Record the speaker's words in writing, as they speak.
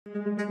It's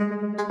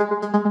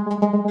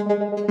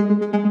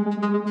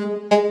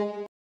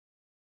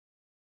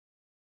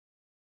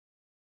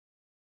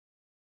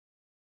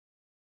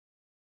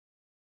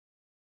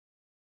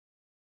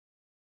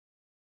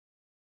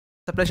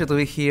a pleasure to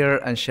be here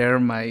and share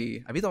a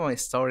bit of my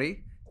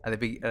story at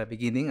the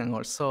beginning and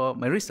also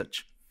my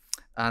research.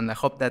 And I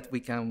hope that we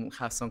can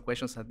have some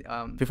questions.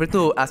 Feel free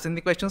to ask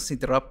any questions,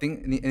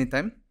 interrupting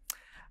anytime,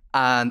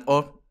 and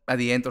or at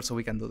the end also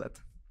we can do that.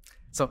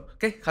 So,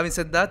 okay, having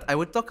said that, I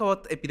will talk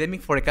about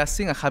epidemic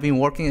forecasting. I have been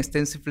working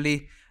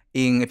extensively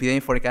in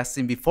epidemic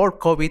forecasting before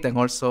COVID and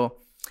also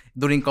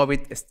during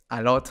COVID,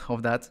 a lot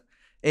of that.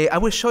 I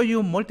will show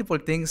you multiple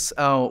things,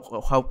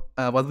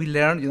 what we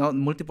learned,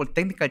 multiple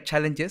technical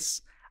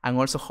challenges, and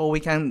also how we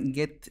can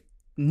get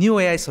new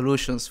AI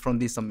solutions from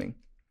this domain.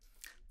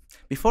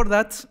 Before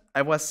that,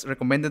 I was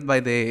recommended by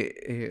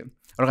the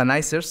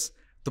organizers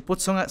to put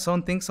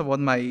some things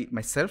about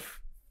myself.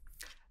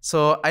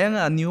 So I am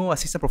a new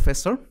assistant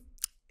professor.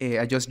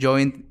 I just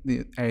joined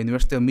the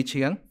University of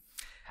Michigan.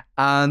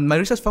 And my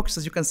research focus,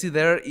 as you can see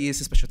there,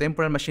 is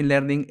spatiotemporal machine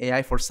learning,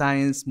 AI for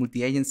science,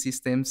 multi-agent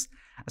systems,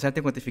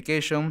 assertive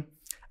quantification.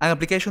 And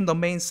application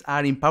domains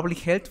are in public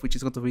health, which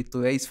is going to be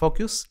today's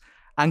focus,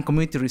 and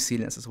community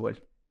resilience as well.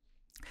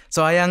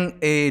 So I am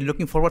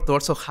looking forward to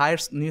also hire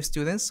new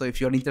students. So if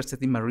you're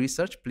interested in my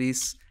research,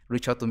 please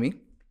reach out to me.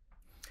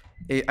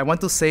 I want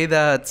to say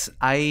that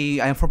I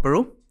am from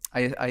Peru.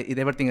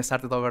 Everything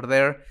started over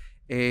there.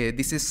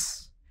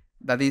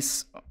 That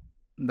is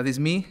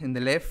me in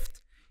the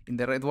left, in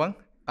the red one,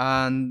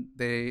 and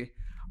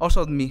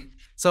also me.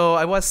 So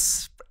I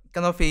was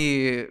kind of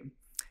a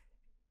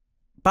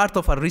part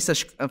of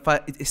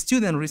a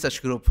student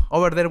research group.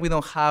 Over there, we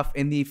don't have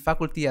any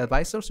faculty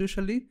advisors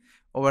usually.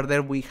 Over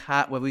there,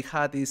 what we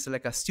had is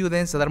like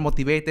students that are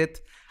motivated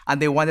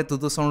and they wanted to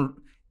do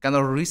some kind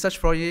of research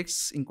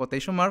projects in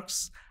quotation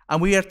marks,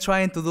 and we are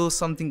trying to do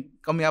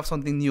coming up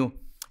something new.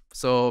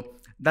 So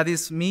that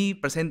is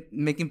me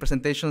making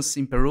presentations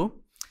in Peru.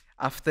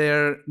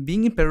 After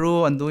being in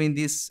Peru and doing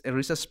these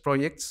research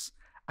projects,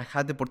 I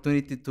had the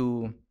opportunity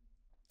to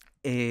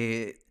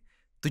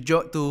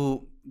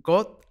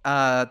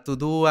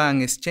do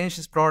an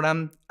exchange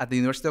program at the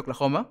University of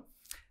Oklahoma,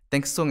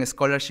 thanks to a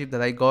scholarship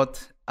that I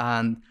got.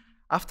 And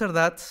after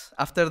that,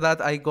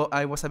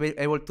 I was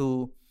able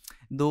to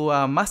do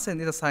a master in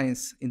data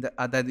science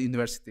at that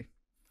university.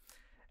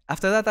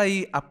 After that,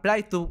 I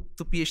applied to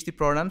PhD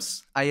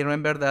programs. I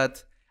remember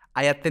that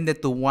I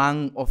attended to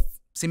one of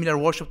similar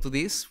workshop to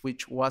this,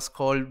 which was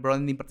called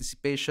Broadening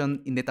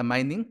Participation in Data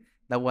Mining.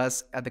 That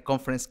was at the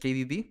conference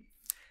KDD.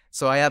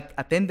 So I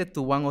attended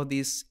to one of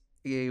these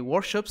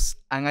workshops,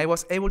 and I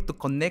was able to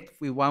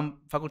connect with one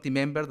faculty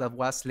member that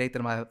was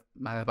later my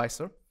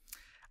advisor.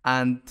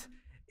 And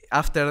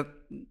after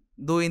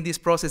doing this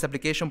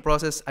application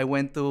process, I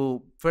went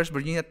to first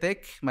Virginia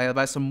Tech. My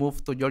advisor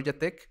moved to Georgia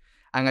Tech,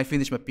 and I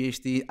finished my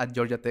PhD at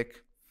Georgia Tech.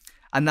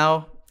 And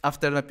now,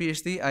 after my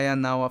PhD, I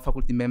am now a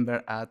faculty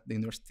member at the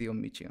University of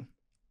Michigan.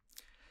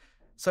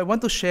 So I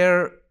want to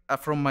share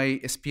from my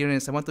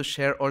experience, I want to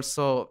share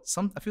also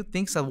a few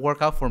things that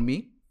work out for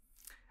me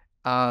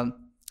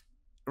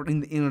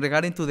in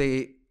regarding to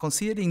the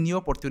considering new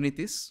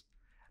opportunities.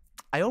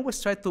 I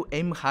always try to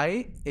aim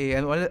high.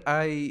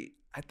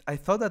 I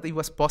thought that it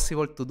was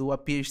possible to do a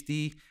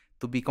PhD,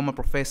 to become a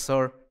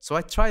professor. So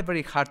I tried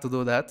very hard to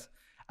do that.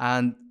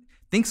 And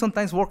things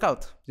sometimes work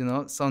out,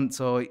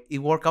 so it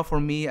worked out for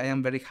me. I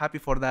am very happy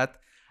for that.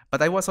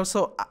 But I was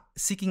also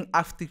seeking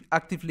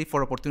actively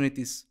for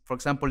opportunities. For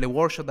example, the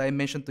workshop that I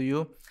mentioned to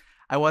you,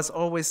 I was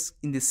always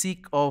in the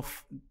seek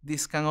of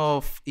these kind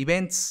of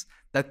events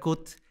that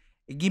could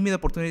give me the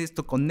opportunities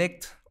to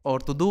connect or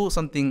to do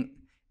something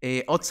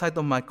outside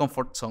of my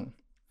comfort zone.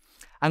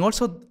 And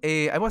also,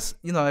 I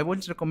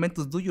would recommend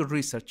to do your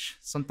research.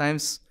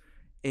 Sometimes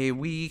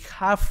we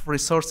have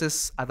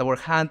resources at our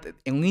hand.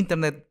 On the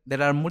internet,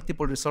 there are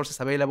multiple resources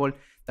available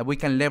that we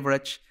can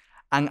leverage.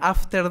 And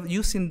after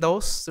using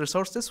those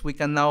resources, we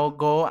can now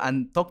go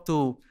and talk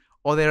to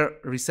other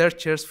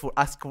researchers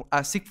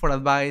seek for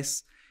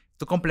advice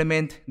to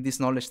complement this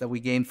knowledge that we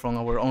gain from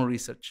our own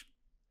research.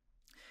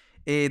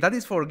 That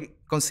is for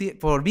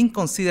being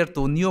considered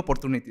to new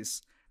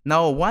opportunities.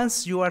 Now,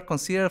 once you are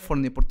considered for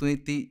an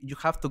opportunity, you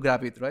have to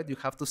grab it, right? You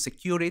have to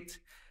secure it.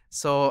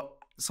 So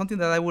something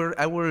that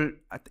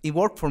it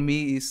worked for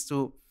me is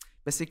to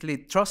basically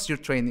trust your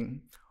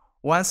training.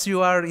 Once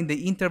you are in the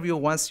interview,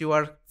 once you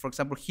are, for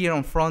example, here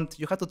on front,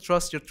 you have to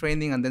trust your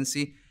training and then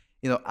see,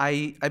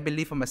 I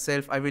believe in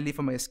myself, I believe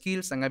in my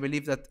skills, and I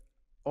believe that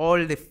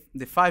all the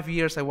 5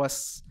 years I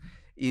was,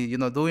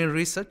 doing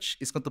research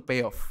is going to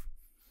pay off.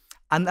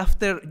 And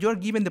after you're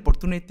given the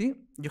opportunity,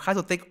 you have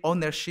to take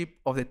ownership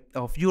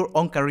of your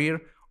own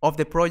career, of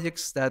the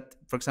projects that,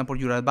 for example,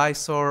 your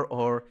advisor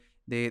or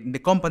the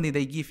company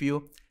they give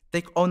you.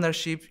 Take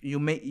ownership. You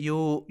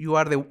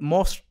are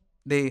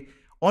the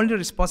only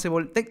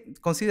responsible.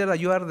 Consider that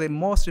you are the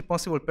most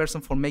responsible person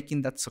for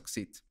making that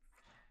succeed.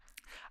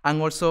 And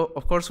also,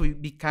 of course, we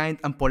be kind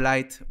and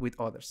polite with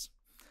others.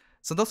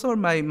 So those are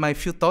my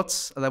few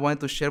thoughts that I wanted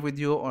to share with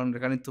you on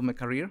regarding to my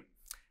career.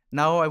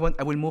 Now I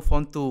will move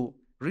on to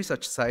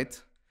research side,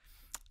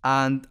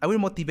 and I will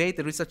motivate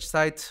the research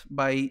side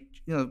by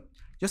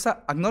just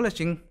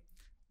acknowledging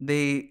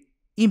the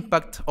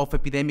impact of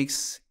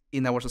epidemics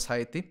in our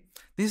society.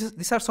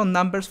 These are some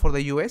numbers for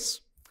the US.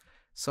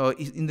 So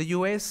in the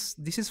US,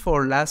 this is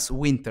for last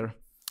winter.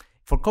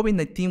 For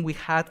COVID-19, we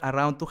had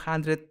around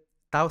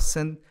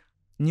 200,000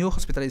 new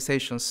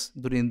hospitalizations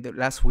during the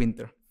last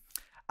winter,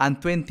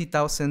 and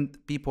 20,000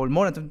 people,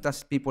 more than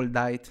 20,000 people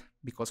died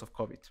because of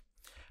COVID.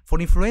 For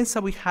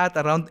influenza, we had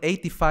around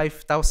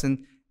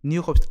 85,000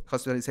 new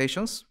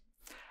hospitalizations.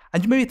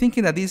 And you may be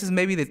thinking that this is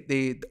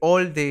maybe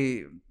all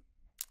the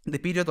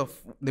period of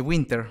the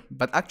winter,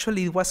 but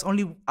actually it was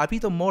only a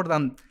bit more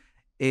than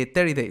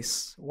 30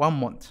 days, 1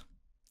 month.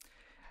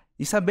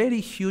 It's a very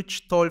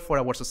huge toll for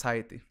our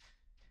society.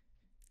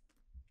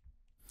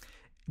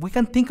 We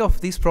can think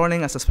of this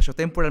problem as a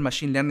spatiotemporal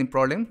machine learning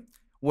problem,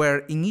 where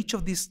in each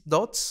of these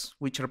dots,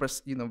 which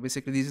represent,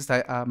 basically this is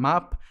a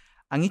map,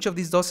 and each of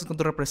these dots is going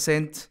to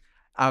represent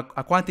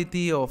a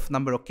quantity of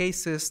number of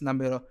cases,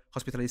 number of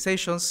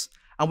hospitalizations,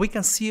 and we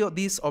can see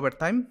this over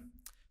time.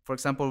 For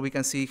example, we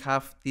can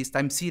have this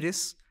time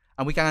series,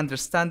 and we can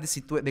understand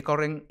the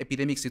current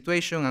epidemic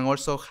situation and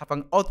also have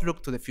an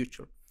outlook to the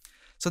future.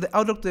 So the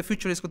outlook to the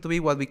future is going to be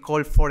what we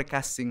call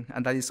forecasting,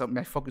 and that is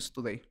my focus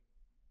today.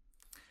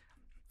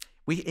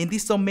 In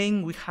this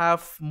domain, we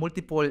have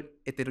multiple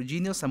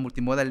heterogeneous and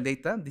multimodal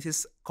data. This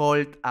is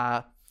called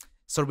a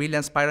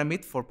surveillance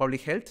pyramid for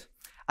public health.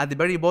 At the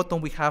very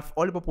bottom, we have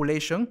all the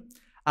population.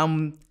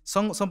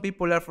 Some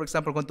people are, for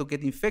example, going to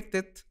get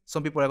infected.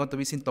 Some people are going to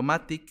be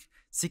symptomatic,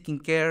 seeking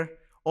care,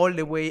 all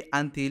the way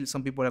until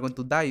some people are going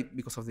to die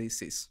because of the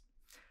disease.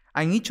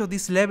 And each of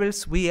these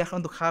levels, we are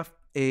going to have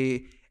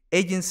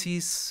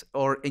agencies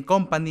or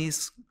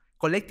companies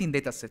collecting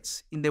data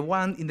sets. The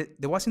ones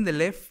in the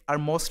left are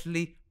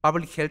mostly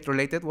public health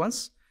related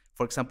ones.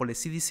 For example, the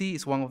CDC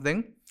is one of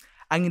them.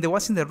 And in the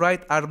ones in the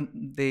right are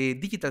the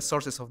digital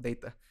sources of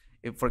data.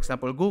 For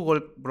example, Google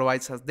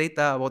provides us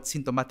data about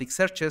symptomatic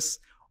searches,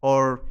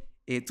 or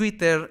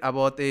Twitter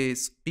about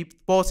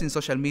posts in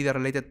social media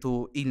related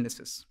to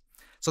illnesses.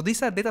 So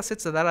these are data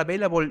sets that are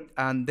available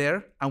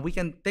there, and we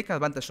can take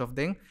advantage of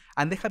them,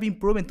 and they have been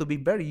proven to be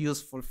very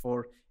useful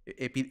for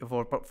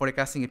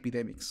forecasting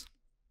epidemics.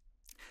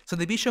 So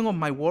the vision of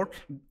my work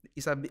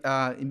is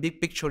in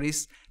big picture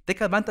is take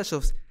advantage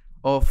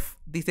of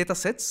these data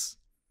sets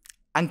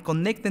and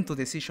connect them to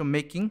decision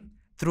making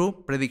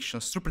through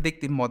predictions, through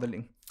predictive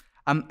modeling.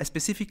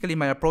 Specifically,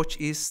 my approach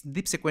is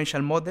deep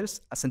sequential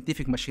models as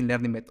scientific machine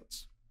learning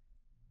methods.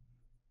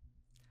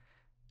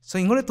 So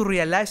in order to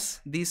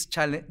realize this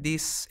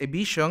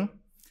vision,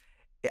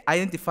 I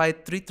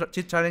identified three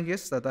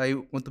challenges that I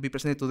want to be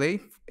presented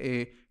today.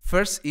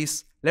 First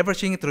is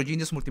leveraging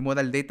heterogeneous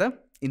multimodal data.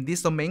 In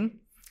this domain,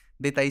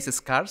 data is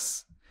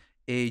scarce.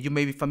 You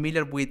may be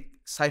familiar with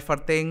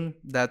Cypher-10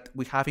 that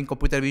we have in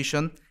computer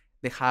vision.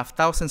 They have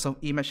thousands of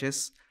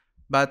images,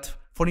 but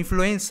for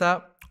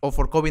influenza or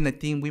for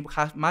COVID-19, we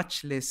have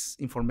much less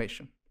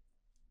information.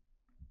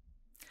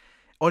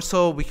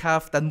 Also, we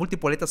have that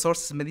multiple data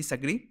sources may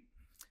disagree.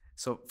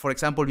 So, for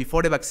example,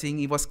 before the vaccine,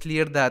 it was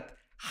clear that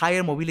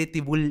higher mobility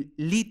will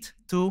lead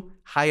to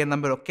higher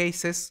number of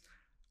cases.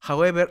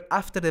 However,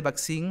 after the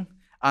vaccine,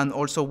 and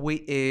also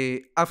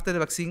after the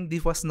vaccine,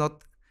 this was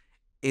not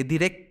a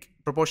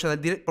proportional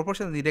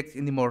direct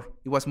anymore.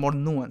 It was more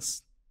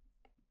nuanced.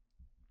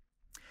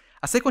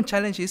 A second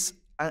challenge is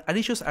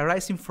issues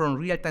arising from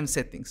real-time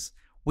settings.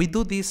 We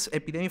do this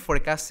epidemic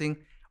forecasting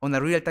on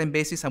a real-time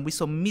basis, and we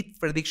submit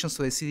predictions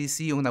to the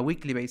CDC on a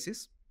weekly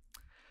basis.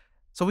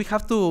 So we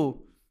have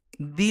to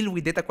deal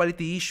with data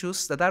quality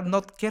issues that are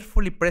not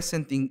carefully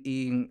present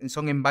in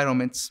some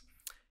environments.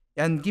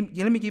 And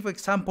let me give an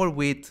example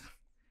with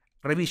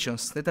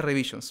data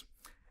revisions.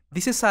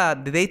 This is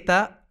the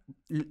data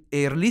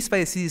released by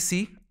the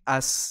CDC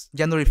as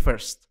January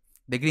 1st,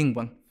 the green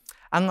one.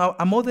 And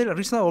a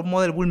reasonable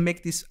model will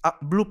make these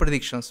blue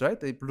predictions, right?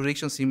 The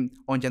predictions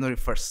on January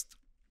 1st.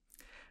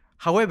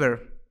 However,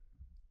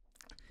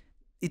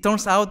 it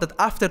turns out that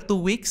after 2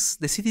 weeks,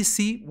 the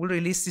CDC will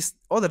release this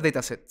other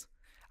data set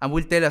and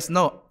will tell us,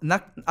 no,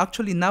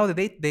 actually now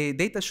the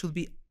data should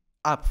be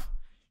up,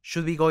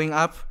 should be going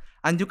up.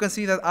 And you can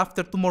see that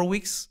after 2 more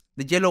weeks,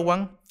 the yellow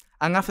one,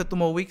 and after 2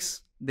 more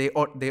weeks, the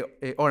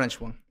orange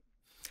one.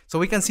 So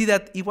we can see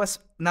that it was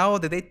now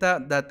the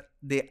data that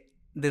the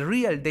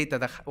real data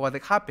that what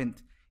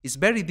happened is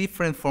very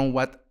different from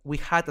what we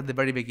had at the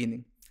very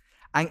beginning.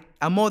 And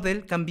a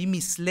model can be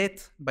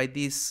misled by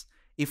this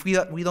if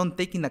we don't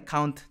take into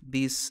account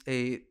this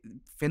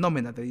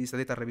phenomena, that is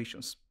data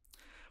revisions.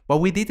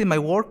 What we did in my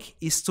work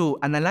is to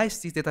analyze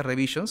these data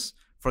revisions.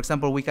 For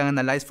example, we can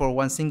analyze for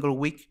 1 single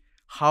week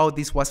how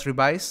this was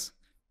revised.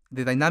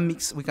 The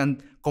dynamics, we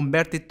can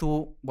convert it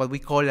to what we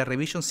call a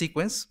revision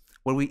sequence,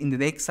 where in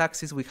the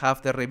x-axis we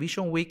have the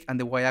revision week, and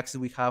the y-axis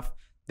we have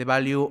the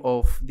value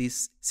of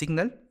this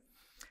signal.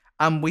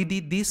 And we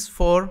did this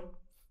for,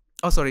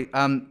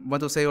 want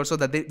to say also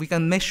that we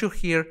can measure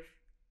here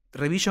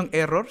revision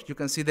error. You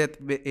can see that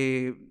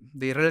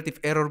the relative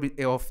error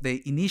of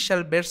the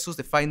initial versus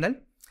the final,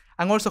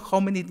 and also how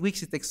many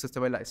weeks it takes to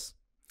stabilize.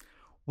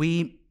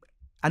 We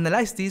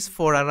analyzed this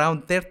for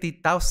around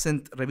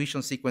 30,000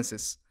 revision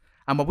sequences,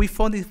 and what we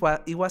found is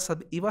it was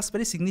a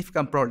very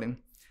significant problem.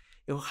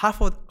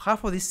 Half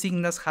of these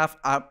signals have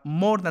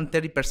more than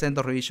 30%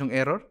 of revision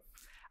error,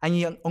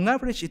 and on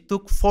average it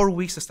took 4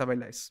 weeks to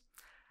stabilize.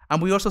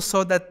 And we also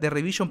saw that the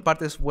revision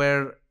patterns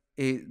were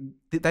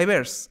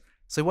diverse.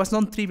 So it was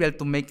non-trivial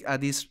to make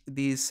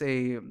these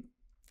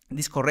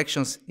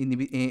corrections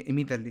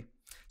immediately.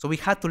 So we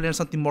had to learn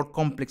something more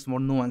complex, more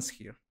nuanced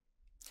here.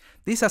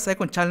 This is a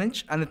second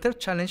challenge. And the third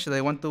challenge that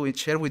I want to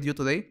share with you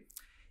today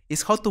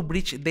is how to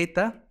bridge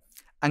data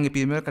and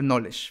epidemiological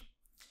knowledge.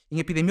 In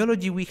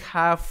epidemiology, we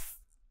have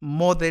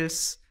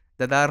models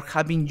that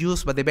have been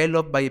used but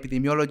developed by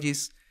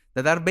epidemiologists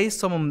that are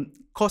based on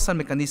causal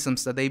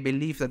mechanisms that they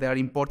believe that they are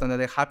important, that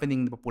are happening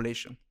in the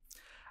population.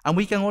 And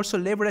we can also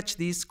leverage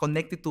this,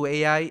 connect it to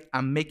AI,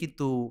 and make it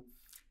to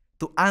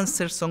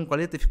answer some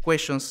qualitative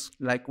questions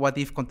like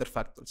what-if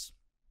counterfactuals.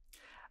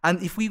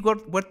 And if we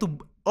were to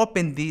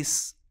open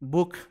this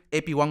book,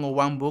 Epi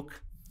 101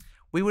 book,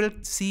 we will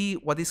see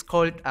what is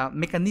called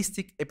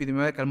mechanistic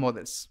epidemiological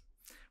models,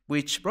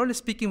 which, broadly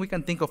speaking, we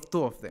can think of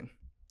two of them.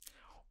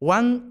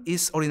 One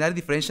is ordinary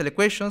differential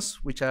equations,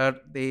 which are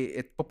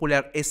the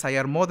popular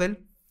SIR model.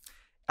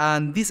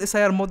 And this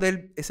SIR model,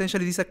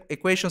 essentially these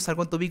equations are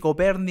going to be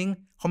governing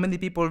how many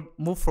people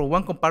move from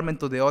one compartment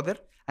to the other,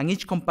 and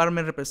each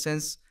compartment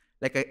represents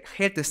like a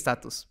health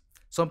status.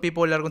 Some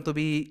people are going to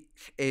be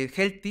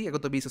healthy, are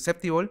going to be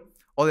susceptible,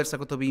 others are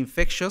going to be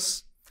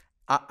infectious,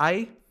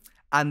 I,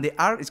 and the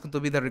R is going to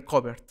be the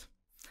recovered.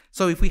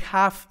 So if we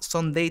have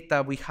some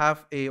data, we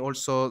have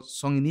also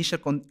some initial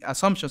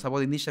assumptions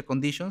about initial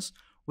conditions,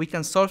 we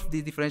can solve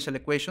these differential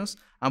equations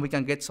and we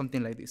can get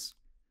something like this.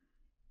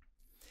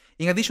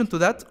 In addition to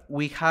that,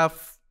 we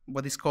have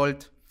what is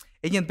called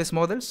agent-based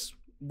models,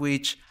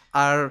 which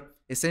are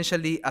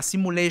essentially a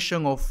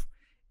simulation of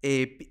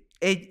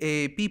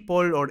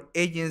people or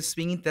agents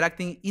being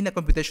interacting in a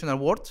computational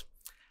world.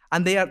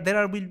 And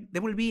there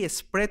will be a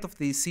spread of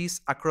the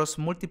disease across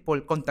multiple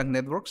contact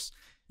networks.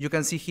 You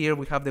can see here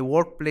we have the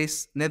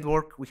workplace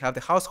network, we have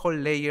the household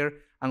layer,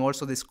 and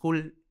also the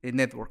school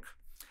network.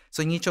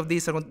 So in each of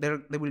these,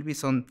 there will be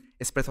some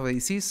spread of the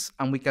disease,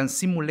 and we can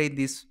simulate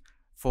this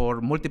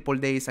for multiple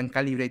days and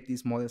calibrate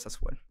these models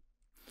as well.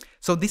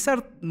 So these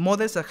are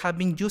models that have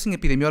been used in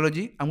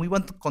epidemiology, and we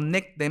want to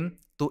connect them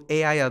to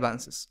AI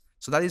advances.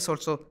 So that is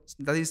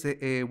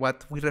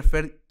what we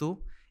refer to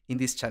in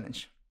this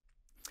challenge.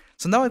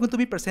 So now I'm going to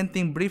be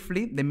presenting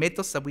briefly the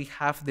methods that we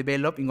have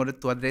developed in order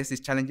to address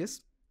these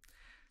challenges.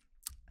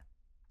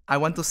 I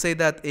want to say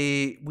that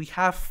we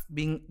have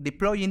been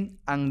deploying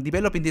and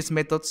developing these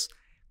methods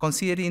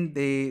considering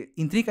the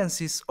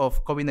intricacies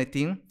of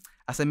COVID-19.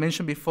 As I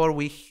mentioned before,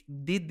 we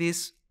did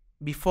this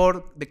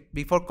before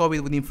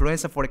COVID with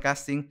influenza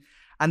forecasting,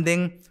 and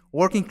then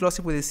working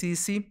closely with the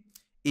CDC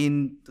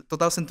in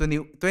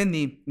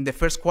 2020, in the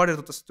first quarter of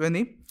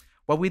 2020.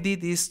 What we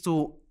did is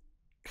to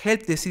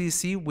help the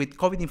CDC with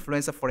COVID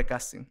influenza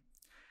forecasting.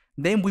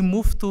 Then we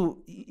moved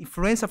to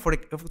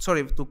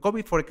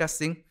COVID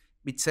forecasting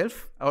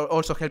itself,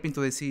 also helping to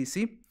the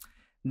CDC.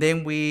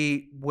 Then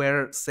we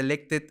were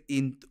selected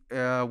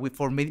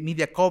for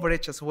media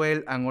coverage as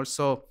well, and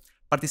also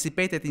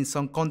participated in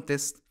some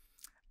contests.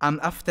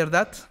 And after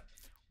that,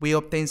 we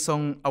obtained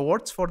some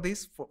awards for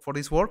this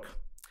work.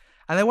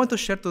 And I want to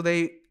share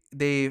today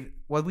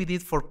what we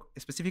did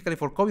specifically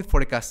for COVID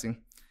forecasting.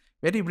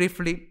 Very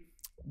briefly,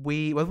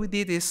 what we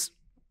did is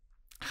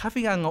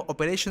having an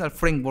operational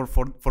framework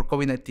for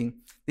COVID-19.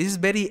 This is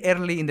very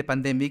early in the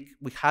pandemic.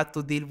 We had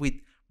to deal with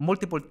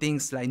multiple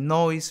things like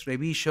noise,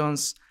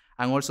 revisions,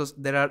 and also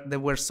there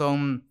were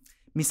some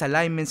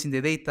misalignments in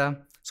the data.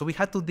 So we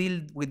had to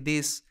deal with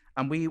this,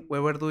 and we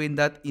were doing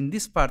that in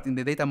this part, in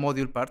the data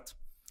module part.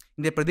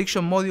 In the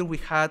prediction module, we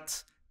had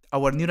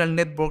our neural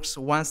networks.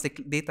 Once the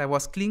data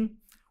was clean,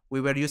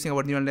 we were using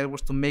our neural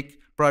networks to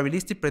make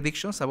probabilistic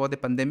predictions about the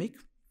pandemic.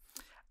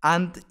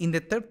 And in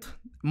the third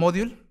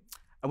module,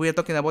 we are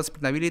talking about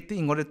explainability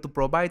in order to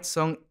provide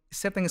some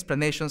certain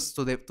explanations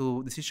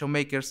to decision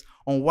makers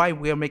on why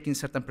we are making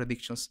certain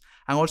predictions.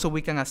 And also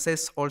we can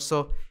assess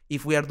also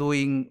if we are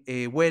doing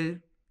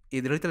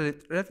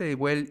relatively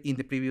well in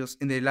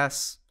the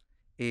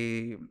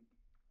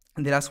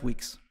last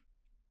weeks.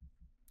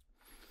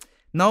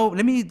 Now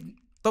let me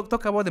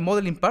talk about the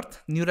modeling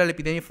part, neural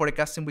epidemic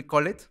forecasting we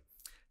call it.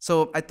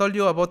 So I told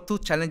you about two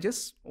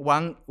challenges.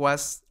 One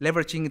was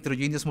leveraging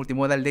heterogeneous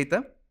multimodal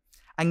data.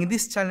 And in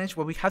this challenge,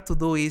 what we have to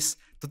do is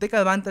to take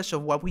advantage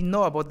of what we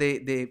know about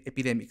the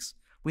epidemics.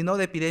 We know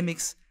the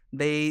epidemics,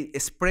 they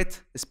spread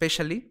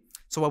especially.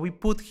 So what we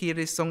put here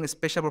is some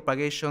special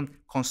propagation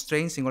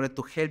constraints in order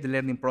to help the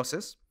learning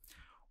process.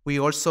 We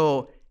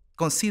also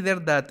consider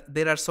that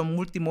there are some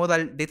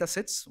multimodal data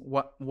sets.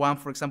 One,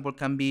 for example,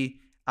 can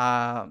be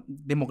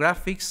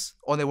demographics,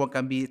 other one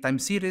can be time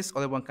series,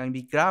 other one can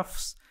be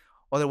graphs,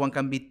 other one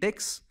can be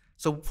text.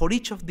 So for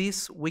each of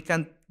these, we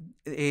can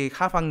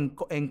have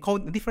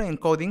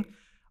different encoding,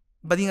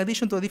 but in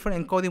addition to a different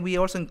encoding, we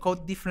also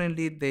encode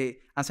differently the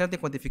uncertainty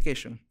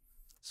quantification.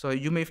 So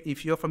you may,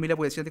 if you're familiar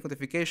with uncertainty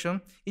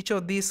quantification, each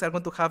of these are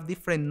going to have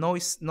different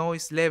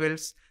noise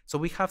levels. So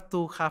we have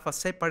to have a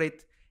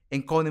separate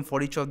encoding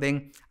for each of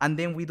them, and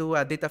then we do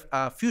a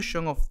data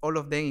fusion of all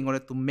of them in order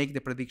to make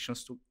the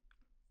predictions too.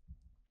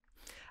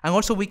 And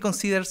also we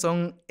consider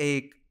some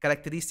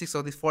characteristics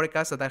of this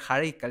forecast that are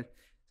hierarchical.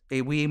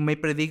 We may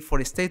predict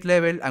for a state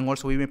level, and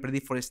also we may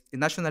predict for a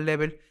national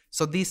level.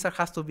 So this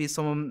has to be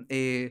some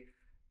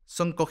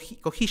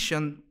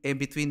cohesion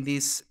between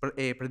these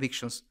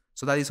predictions.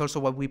 So that is also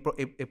what we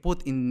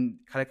put in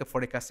hierarchical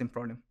forecasting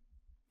problem.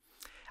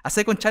 A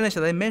second challenge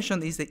that I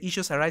mentioned is the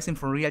issues arising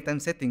from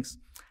real-time settings.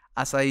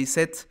 As I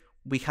said,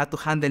 we had to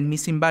handle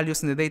missing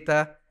values in the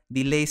data,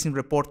 delays in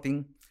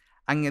reporting.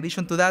 And in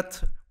addition to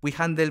that, we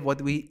handle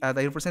what I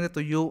represented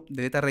to you,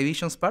 the data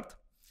revisions part.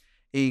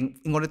 In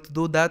order to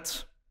do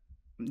that,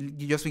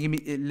 just give me,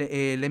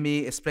 let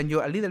me explain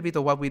you a little bit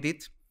of what we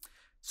did.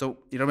 So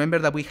you remember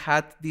that we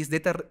had these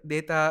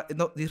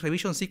these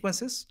revision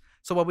sequences.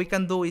 So what we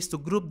can do is to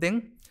group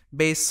them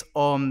based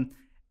on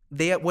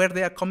where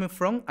they are coming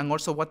from and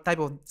also what type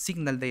of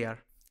signal they are.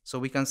 So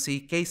we can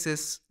see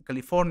cases,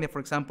 California, for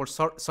example,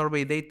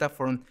 survey data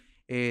from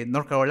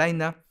North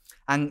Carolina,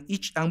 and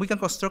we can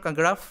construct a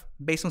graph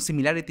based on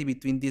similarity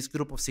between this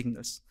group of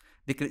signals.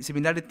 The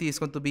similarity is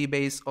going to be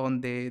based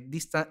on the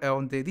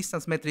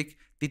distance metric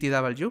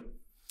DTW.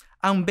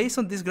 And based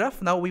on this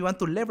graph, now we want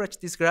to leverage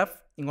this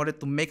graph in order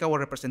to make our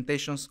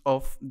representations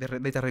of the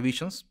data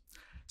revisions.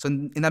 So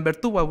in number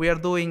 2, what we are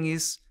doing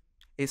is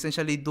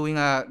essentially doing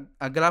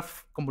a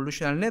graph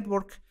convolutional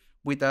network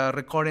with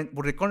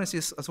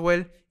recurrences as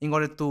well in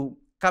order to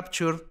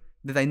capture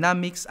the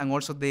dynamics and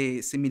also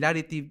the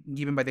similarity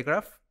given by the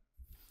graph.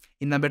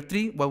 In number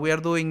 3, what we are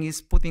doing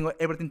is putting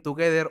everything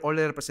together, all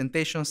the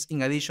representations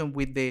in addition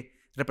with the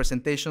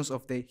representations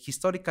of the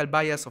historical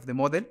bias of the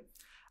model.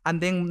 And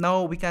then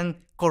now we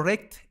can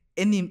correct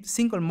any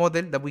single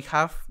model that we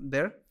have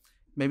there,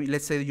 maybe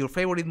let's say your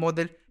favorite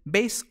model,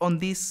 based on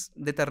these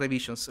data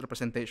revisions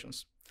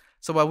representations.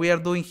 So what we are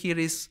doing here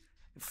is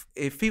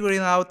figuring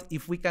out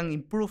if we can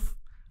improve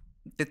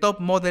the top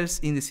models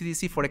in the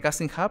CDC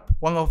Forecasting Hub.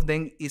 One of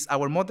them is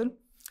our model.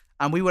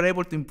 And we were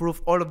able to improve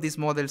all of these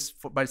models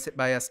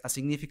by a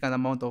significant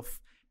amount of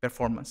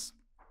performance.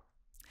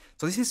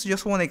 So this is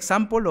just one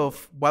example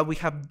of what we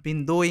have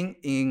been doing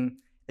in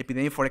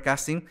epidemic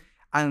forecasting.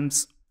 And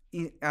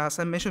as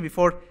I mentioned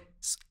before,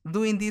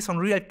 doing this on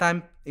real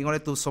time in order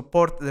to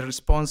support the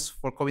response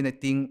for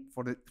COVID-19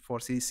 for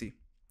CDC.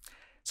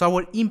 So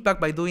our impact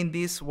by doing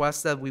this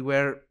was that we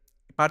were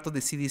part of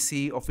the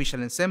CDC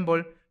official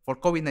ensemble for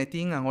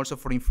COVID-19 and also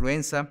for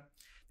influenza.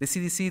 The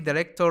CDC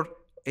director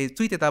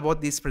tweeted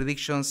about these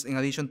predictions in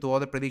addition to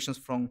other predictions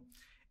from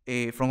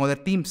other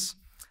teams.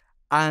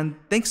 And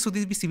thanks to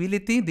this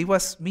visibility, this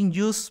was being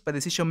used by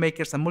decision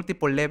makers at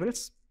multiple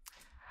levels.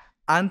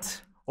 And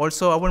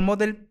also our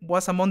model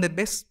was among the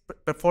best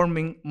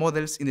performing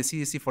models in the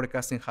CDC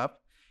Forecasting Hub.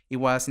 It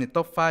was in the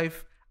top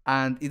 5,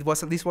 and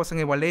this was an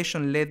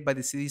evaluation led by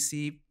the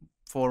CDC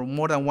for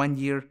more than 1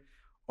 year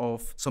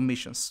of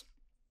submissions.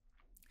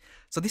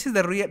 So this is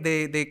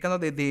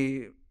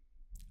the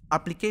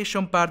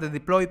application part, the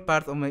deployed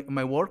part of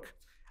my work.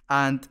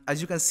 And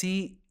as you can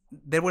see,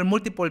 there were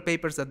multiple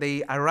papers that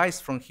they arise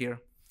from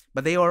here,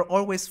 but they are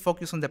always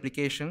focused on the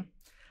application.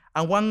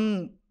 And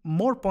one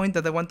more point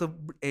that I want to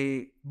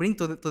bring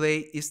to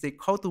today is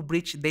how to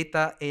bridge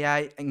data,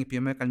 AI, and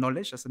epidemiological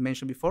knowledge, as I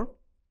mentioned before.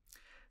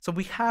 So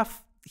we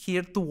have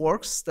here 2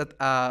 works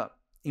that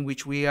in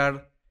which we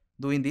are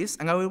doing this,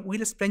 and I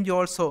will explain you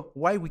also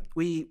why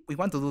we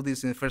want to do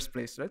this in the first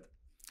place, right?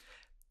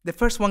 The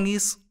first one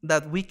is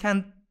that we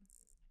can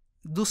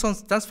do some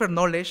transfer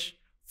knowledge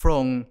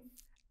from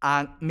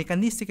a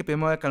mechanistic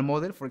epidemiological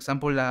model, for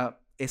example, a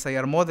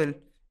SIR model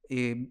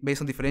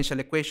based on differential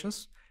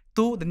equations,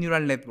 to the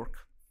neural network.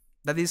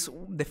 That is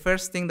the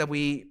first thing that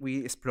we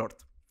explored.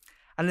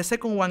 And the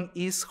second one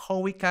is how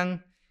we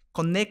can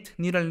connect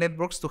neural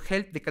networks to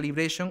help the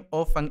calibration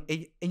of an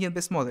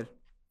agent-based model.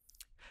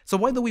 So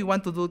why do we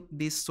want to do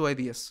these 2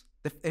 ideas?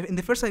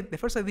 The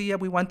first idea,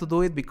 we want to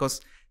do it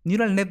because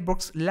neural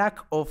networks lack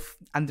of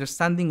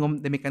understanding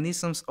of the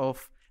mechanisms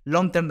of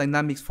long-term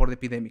dynamics for the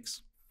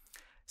epidemics.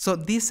 So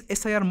these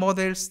SIR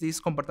models, these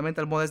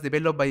comportamental models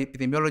developed by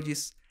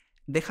epidemiologists,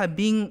 they have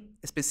been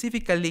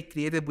specifically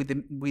created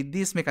with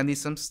these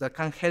mechanisms that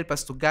can help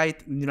us to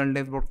guide neural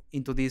network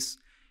into this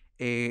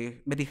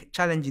very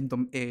challenging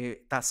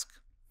task.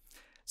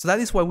 So that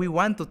is why we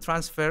want to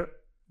transfer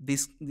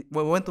this,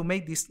 we want to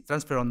make this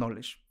transfer of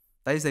knowledge.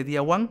 That is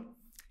idea 1.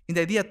 In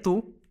the idea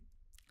 2,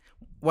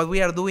 what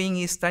we are doing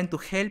is trying to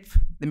help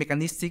the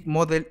mechanistic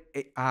model,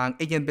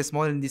 agent-based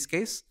model in this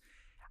case,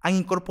 and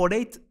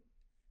incorporate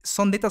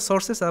some data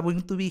sources that are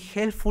going to be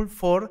helpful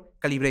for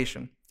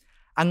calibration,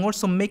 and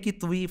also make it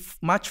to be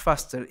much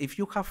faster. If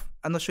you have,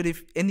 I'm not sure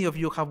if any of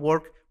you have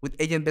worked with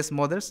agent-based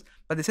models,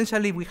 but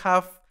essentially we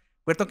have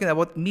we're talking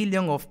about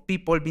millions of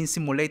people being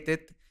simulated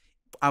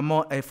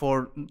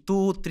for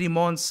 2-3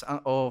 months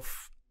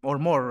or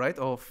more, right?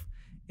 Or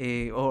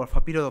of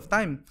a period of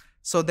time.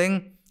 So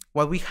then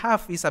what we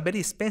have is a very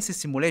expensive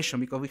simulation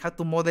because we have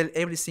to model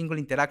every single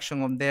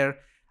interaction on there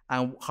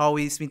and how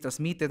it's being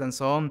transmitted and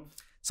so on.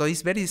 So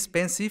it's very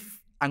expensive,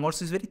 and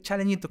also it's very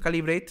challenging to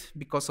calibrate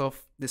because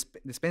of the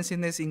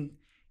expensiveness in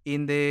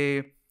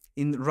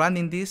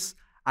running this,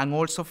 and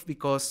also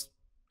because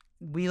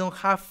we don't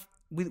have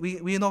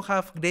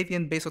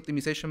gradient-based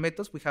optimization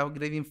methods. We have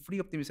gradient-free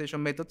optimization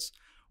methods,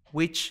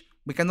 which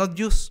we cannot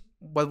use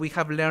what we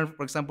have learned,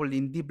 for example,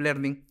 in deep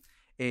learning.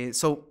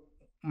 So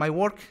my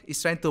work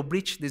is trying to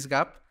bridge this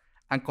gap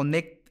and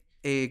connect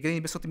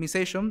gradient-based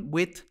optimization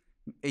with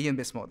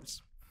agent-based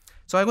models.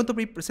 So I'm going to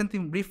be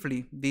presenting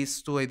briefly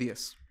these two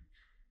ideas.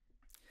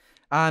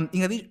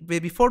 In addition,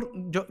 before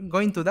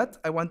going to that,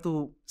 I want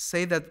to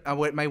say that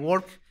my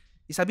work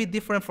is a bit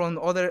different from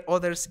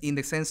others in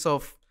the sense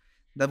of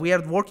that we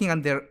are working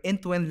under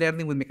end-to-end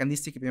learning with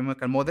mechanistic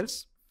epidemiological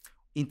models.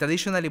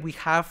 Traditionally, we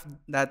have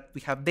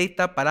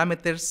data,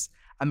 parameters,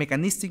 a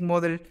mechanistic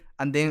model,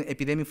 and then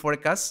epidemic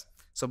forecasts.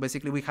 So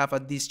basically, we have a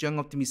disjoint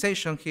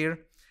optimization here.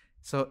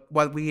 So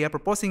what we are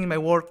proposing in my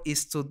work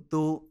is to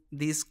do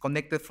this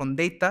connected from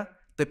data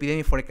to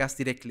epidemic forecast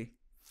directly.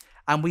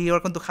 And we are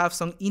going to have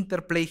some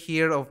interplay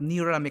here of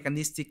neural and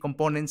mechanistic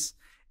components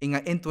in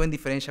an end-to-end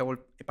differentiable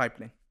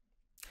pipeline.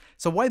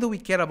 So why do we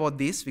care about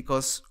this?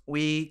 Because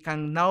we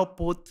can now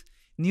put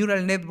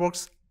neural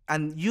networks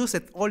and use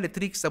all the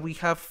tricks that we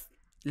have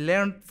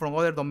learned from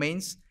other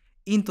domains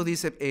into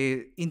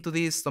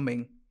this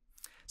domain.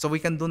 So we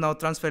can do now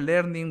transfer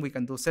learning, we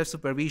can do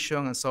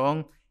self-supervision and so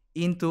on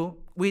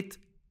with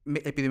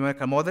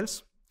epidemiological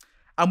models.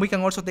 And we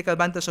can also take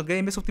advantage of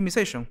gradient-based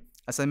optimization.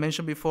 As I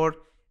mentioned before,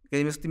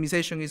 gradient-based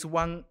optimization is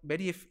one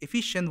very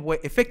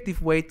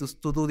effective way to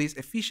do this,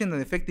 efficient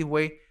and effective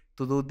way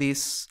to do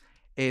this,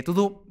 to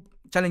do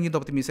challenging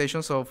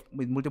optimizations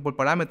with multiple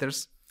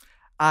parameters.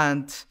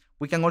 And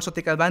we can also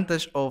take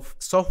advantage of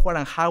software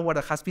and hardware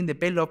that has been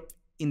developed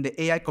in the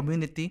AI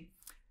community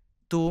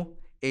to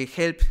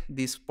help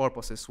these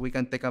purposes. We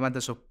can take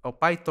advantage of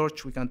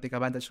PyTorch, we can take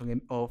advantage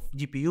of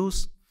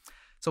GPUs.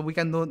 So we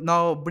can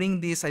now bring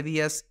these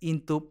ideas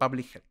into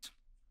public health.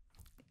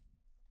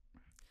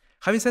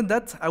 Having said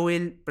that, I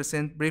will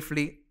present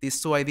briefly these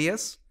two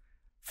ideas.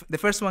 The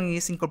first one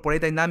is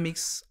incorporate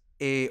dynamics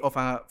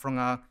from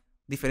a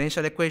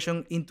differential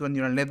equation into a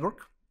neural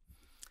network.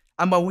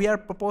 And what we are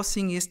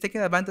proposing is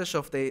taking advantage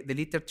of the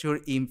literature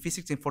in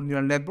physics for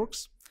neural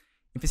networks.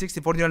 In physics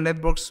for neural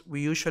networks,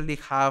 we usually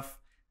have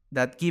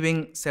that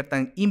giving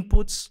certain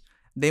inputs,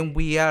 then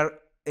we are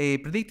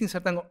predicting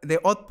the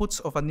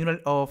outputs of a neural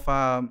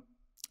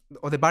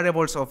or the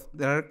variables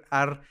that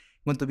are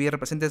going to be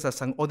represented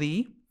as an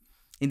ODE.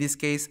 In this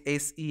case,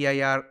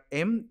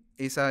 SEIRM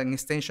is an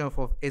extension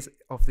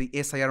of the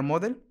SIR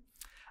model.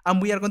 And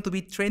we are going to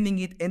be training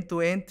it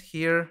end-to-end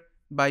here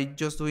by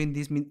just doing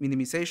this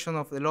minimization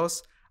of the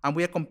loss. And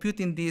we are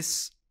computing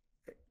this,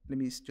 let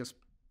me just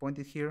point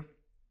it here.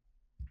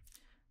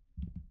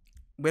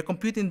 We're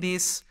computing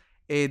this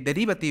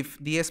derivative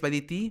ds by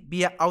dt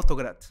via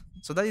autograd.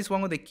 So that is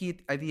one of the key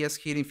ideas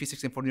here in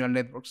physics for neural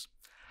networks.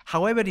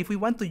 However, if we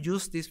want to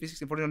use these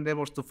physics for neural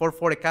networks for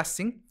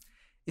forecasting,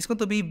 it's going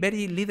to be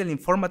very little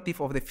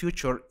informative of the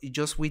future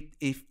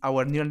if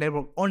our neural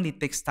network only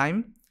takes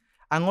time,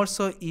 and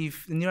also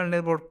if the neural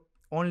network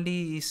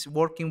only is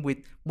working with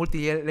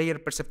multi-layer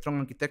perceptron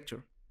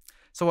architecture.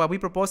 So what we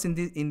propose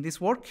in this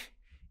work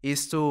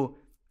is to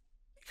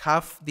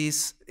have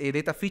these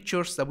data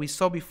features that we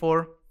saw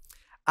before,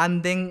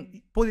 and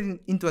then put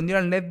it into a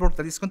neural network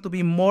that is going to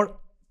be more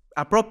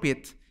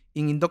appropriate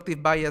in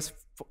inductive bias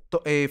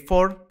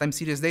for time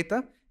series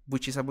data,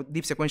 which is a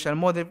deep sequential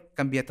model,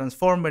 can be a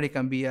transformer, it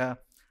can be a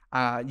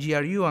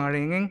GRU and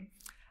RNN.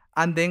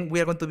 And then we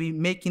are going to be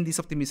making this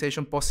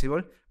optimization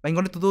possible. But in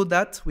order to do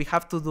that, we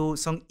have to do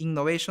some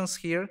innovations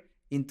here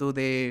into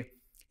the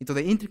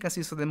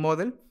intricacies of the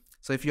model.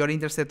 So if you are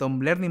interested in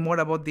learning more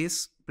about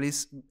this,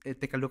 please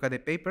take a look at the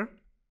paper.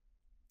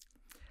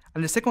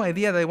 And the second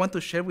idea that I want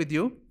to share with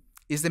you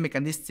is the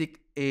mechanistic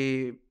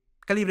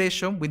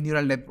calibration with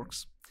neural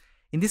networks.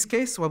 In this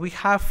case, what we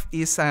have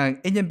is an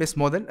agent-based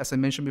model, as I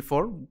mentioned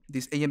before.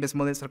 These agent-based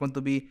models are going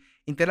to be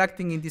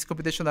interacting in this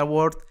computational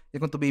world. They're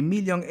going to be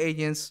million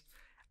agents.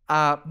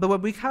 But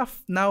what we have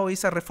now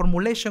is a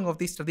reformulation of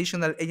these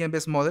traditional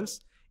agent-based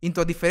models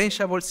into a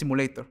differentiable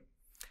simulator.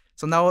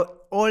 So now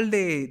all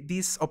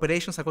these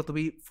operations are going to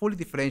be fully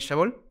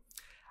differentiable,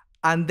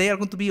 and they are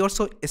going to be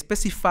also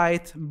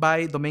specified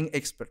by domain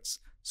experts.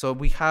 So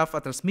we have a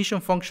transmission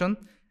function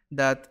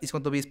that is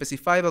going to be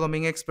specified by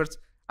domain experts,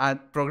 and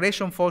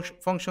progression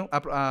function,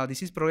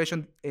 disease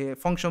progression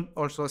function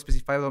also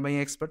specified by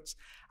domain experts.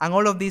 And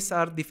all of these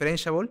are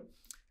differentiable.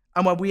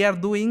 And what we are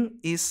doing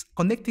is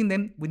connecting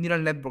them with neural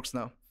networks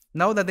now.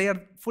 Now that they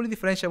are fully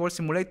differentiable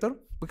simulator,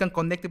 we can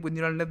connect it with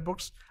neural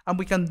networks, and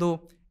we can do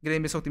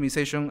gradient-based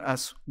optimization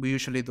as we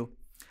usually do.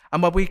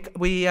 And what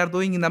we are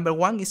doing in number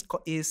one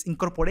is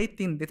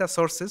incorporating data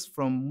sources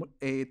from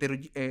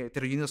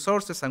heterogeneous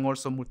sources and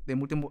also the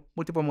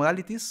multiple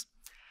modalities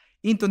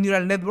into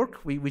neural network,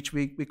 which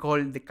we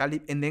call the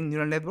NN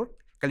neural network,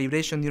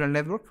 calibration neural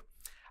network.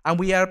 And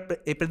we are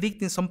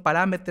predicting some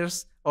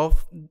parameters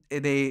of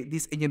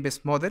this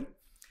agent-based model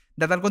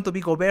that are going to be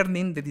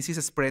governing the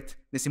disease spread,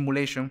 the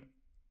simulation.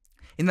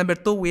 In number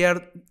two, we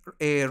are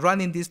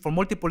running this for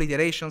multiple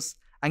iterations.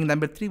 And in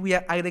number three, we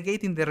are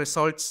aggregating the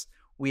results.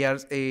 We are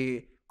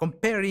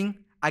comparing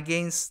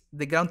against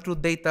the ground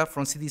truth data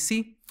from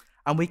CDC.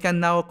 And we can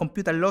now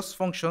compute a loss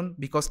function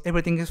because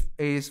everything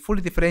is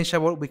fully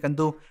differentiable. We can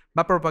do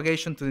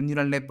backpropagation to the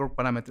neural network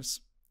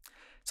parameters.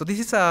 So this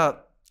is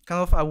a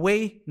kind of a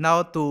way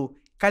now to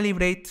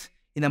calibrate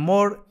in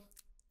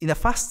a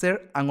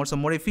faster and also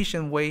more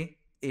efficient way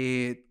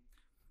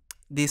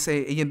these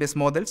agent-based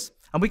models.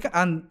 And we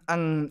can,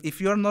 and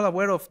if you are not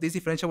aware of these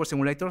differentiable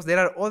simulators, there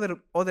are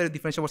other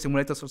differentiable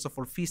simulators also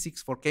for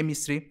physics, for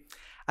chemistry,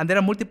 and there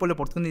are multiple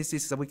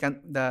opportunities that we can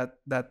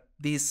that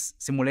these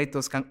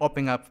simulators can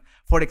open up.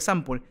 For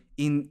example,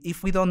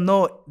 if we don't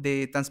know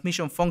the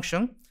transmission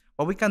function,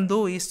 what we can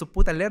do is to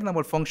put a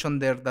learnable function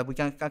there that we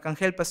can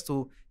help us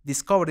to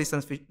discover this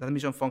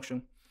transmission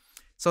function.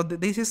 So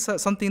this is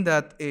something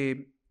that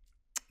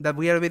that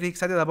we are very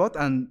excited about,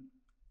 and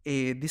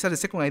these are the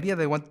second idea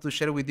that I wanted to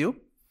share with you.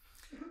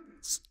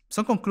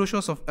 Some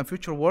conclusions of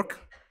future work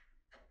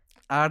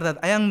are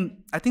that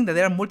I think that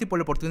there are multiple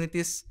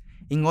opportunities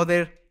in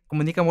other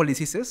communicable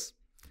diseases.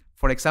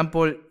 For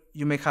example,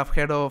 you may have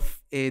heard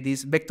of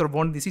these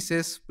vector-borne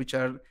diseases, which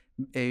are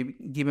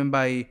given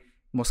by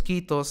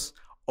mosquitoes,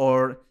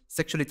 or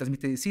sexually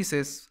transmitted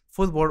diseases,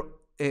 foodborne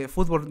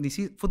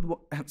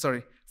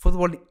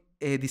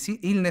disease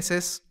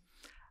illnesses,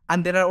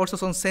 and there are also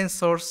some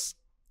sensors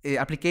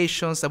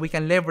applications that we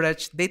can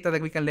leverage, data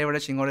that we can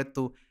leverage in order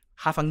to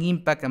have an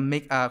impact and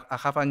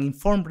have an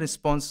informed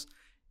response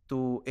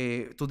to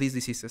these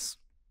diseases.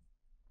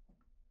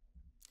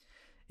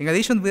 In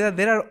addition,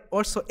 there are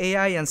also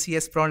AI and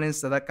CS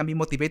problems that can be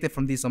motivated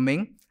from this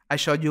domain. I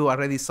showed you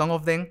already some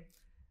of them,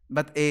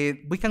 but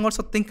we can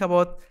also think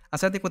about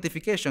uncertainty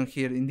quantification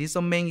here. In this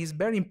domain, it's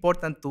very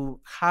important to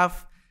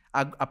have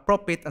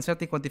appropriate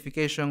uncertainty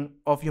quantification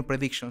of your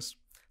predictions.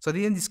 So I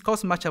didn't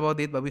discuss much about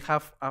it, but we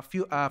have a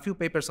few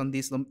papers on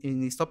this in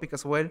this topic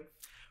as well.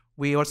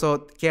 We also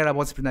care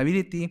about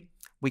explainability.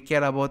 We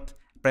care about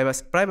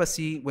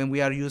privacy when we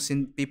are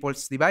using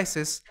people's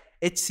devices.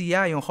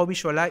 HCI on how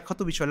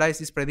to visualize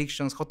these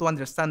predictions, how to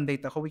understand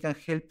data, how we can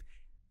help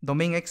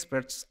domain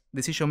experts,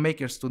 decision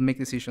makers to make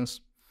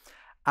decisions.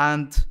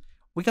 And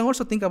we can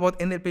also think about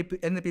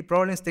NLP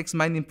problems, text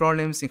mining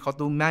problems, and how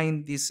to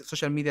mine this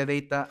social media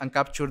data and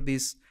capture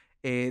these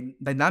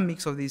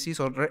dynamics of the disease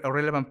or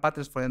relevant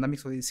patterns for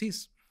dynamics of the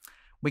disease.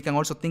 We can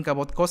also think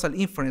about causal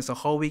inference on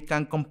how we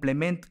can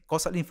complement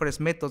causal inference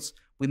methods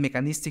with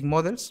mechanistic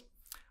models,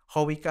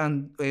 how we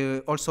can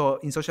also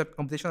in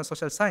computational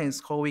social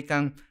science, how we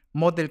can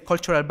model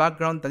cultural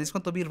background that is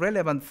going to be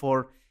relevant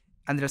for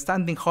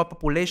understanding how a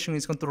population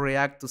is going to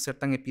react to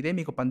certain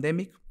epidemic or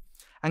pandemic,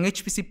 and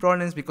HPC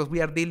problems because we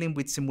are dealing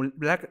with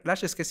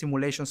large-scale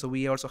simulations, so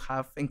we also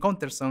have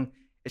encountered some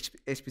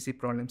HPC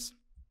problems.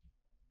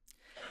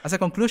 As a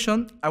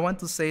conclusion, I want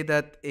to say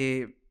that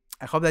I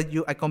hope that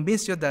I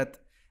convinced you that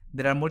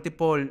there are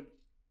multiple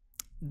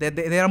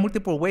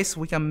ways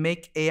we can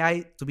make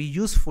AI to be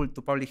useful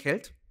to public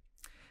health.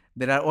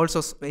 There are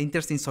also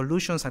interesting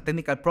solutions and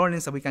technical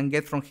problems that we can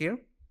get from here,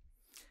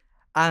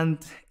 and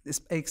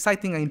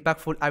exciting and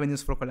impactful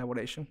avenues for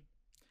collaboration.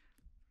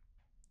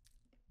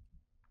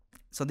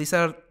 So these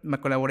are my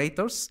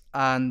collaborators,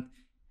 and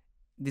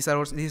this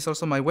is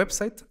also my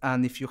website.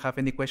 And if you have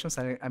any questions,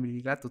 I'm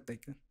really glad to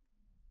take them.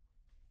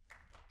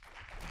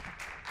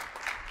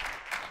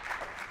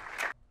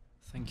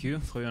 Thank you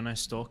for your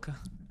nice talk.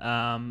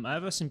 I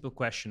have a simple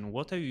question.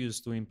 What have you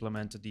used to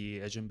implement the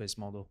agent-based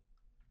model?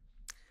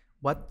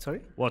 What,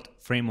 sorry? What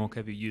framework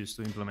have you used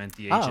to implement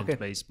the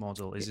agent-based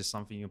model? Is it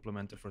something you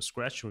implemented from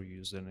scratch, or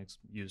use an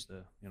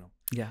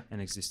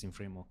existing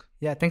framework?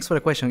 Yeah, thanks for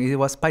the question. It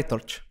was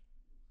PyTorch.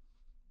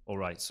 All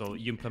right, so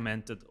you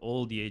implemented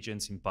all the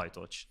agents in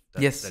PyTorch.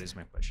 Yes. That is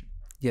my question.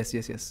 Yes,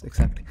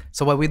 exactly.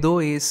 So what we do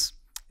is,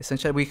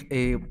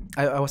 essentially,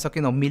 I was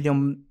talking of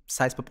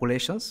million-size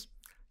populations.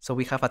 So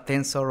we have a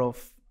tensor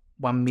of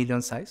 1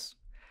 million size,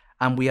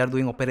 and we are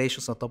doing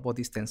operations on top of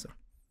this tensor.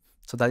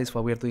 So that is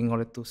what we are doing in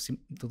order to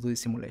do the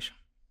simulation.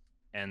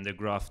 And the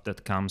graph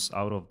that comes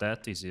out of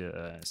that is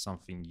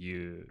something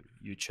you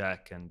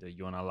check and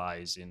you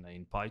analyze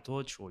in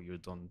PyTorch, or you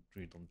don't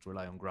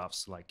rely on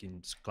graphs like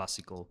in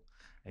classical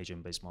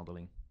agent-based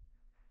modeling?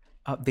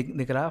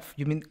 The graph?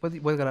 You mean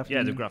what graph?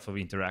 Yeah, the graph of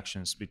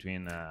interactions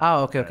between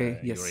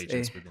yes, your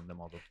agents within the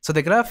model. So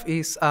the graph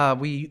is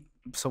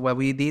so what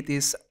we did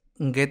is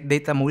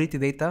get mobility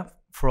data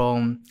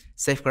from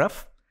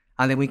SafeGraph,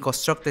 and then we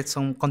constructed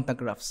some contact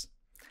graphs.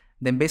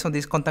 Then based on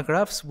these contact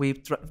graphs, we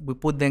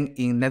put them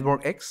in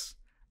Network X,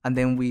 and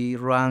then we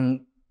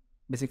run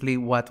basically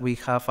what we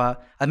have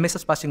a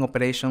message passing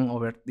operation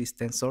over these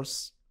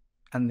tensors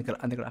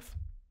the graph.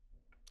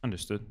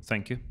 Understood.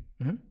 Thank you.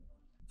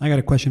 I got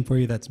a question for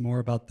you that's more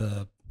about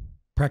the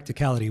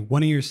practicality.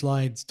 One of your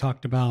slides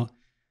talked about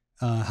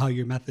how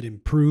your method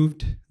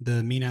improved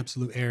the mean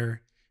absolute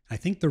error. I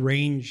think the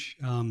range,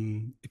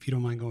 if you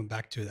don't mind going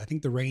back to it, I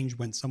think the range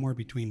went somewhere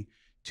between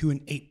 2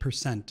 and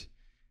 8%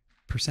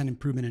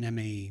 improvement in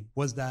MAE.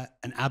 Was that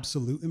an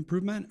absolute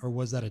improvement, or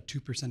was that a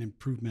 2%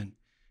 improvement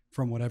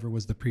from whatever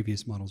was the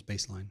previous model's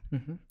baseline?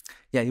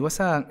 Yeah, it was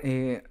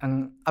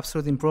an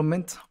absolute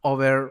improvement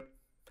over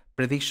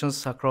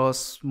predictions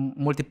across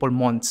multiple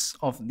months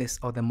of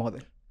the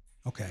model.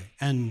 Okay,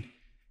 and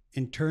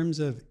in terms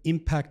of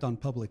impact on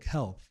public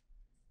health,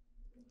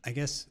 I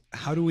guess,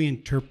 how do we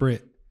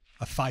interpret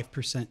a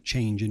 5%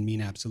 change in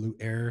mean absolute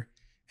error,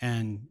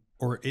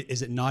 or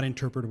is it not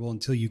interpretable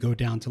until you go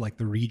down to like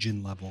the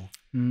region level?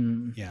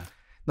 Yeah.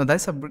 No,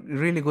 that's a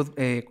really good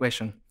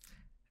question.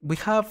 We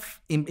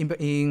have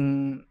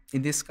in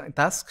this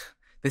task,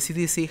 the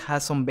CDC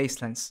has some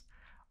baselines.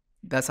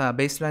 That's a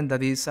baseline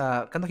that is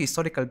a kind of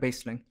historical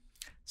baseline.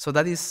 So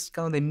that is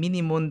kind of the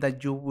minimum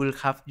that you will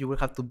have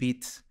to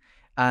beat,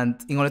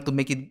 and in order to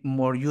make it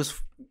more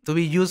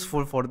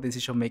useful for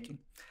decision making.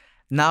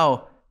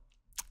 Now,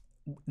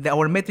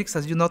 our metrics,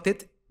 as you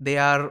noted, they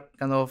are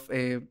kind of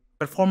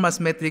performance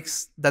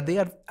metrics that they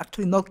are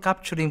actually not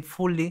capturing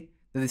fully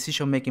the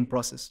decision-making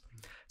process.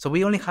 So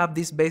we only have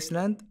this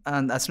baseline,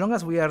 and as long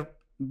as we are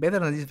better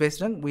than this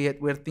baseline, we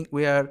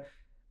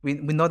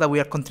know that we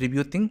are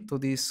contributing to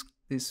this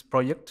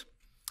project,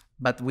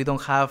 but we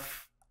don't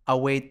have a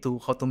way to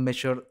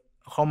measure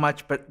how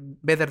much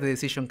better the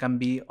decision can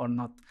be or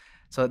not.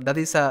 So that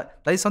is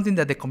something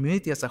that the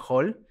community as a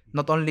whole,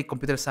 not only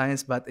computer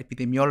science, but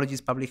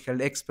epidemiologists, public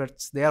health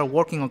experts, they are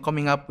working on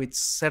coming up with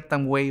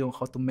certain way on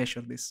how to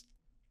measure this.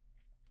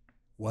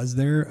 Was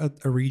there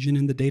a region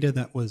in the data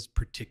that was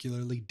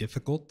particularly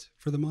difficult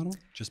for the model,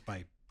 just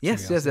by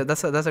curiosity?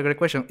 Yes, that's a great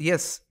question.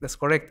 Yes, that's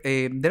correct.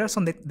 There are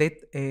some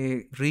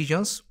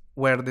regions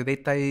where the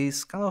data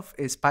is kind of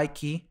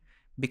spiky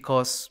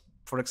because,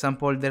 for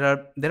example, there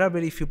are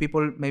very few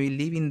people maybe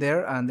living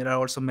there, and there are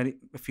also very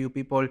few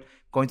people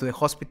going to the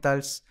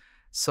hospitals.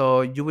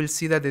 So you will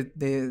see that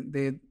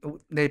the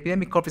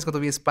epidemic curve is going to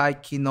be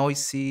spiky,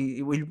 noisy.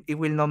 It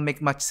will not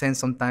make much sense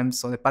sometimes.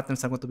 So the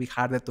patterns are going to be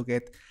harder to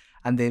get,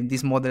 and then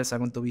these models are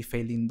going to be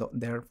failing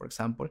there, for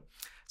example.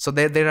 So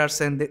there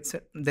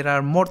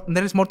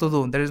is more to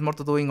do. There is more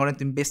to do in order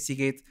to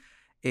investigate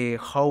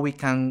how we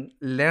can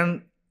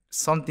learn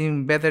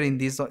something better in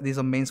these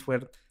domains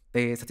where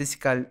the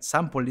statistical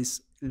sample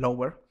is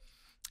lower.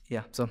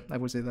 Yeah, so I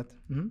would say that.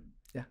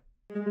 Yeah.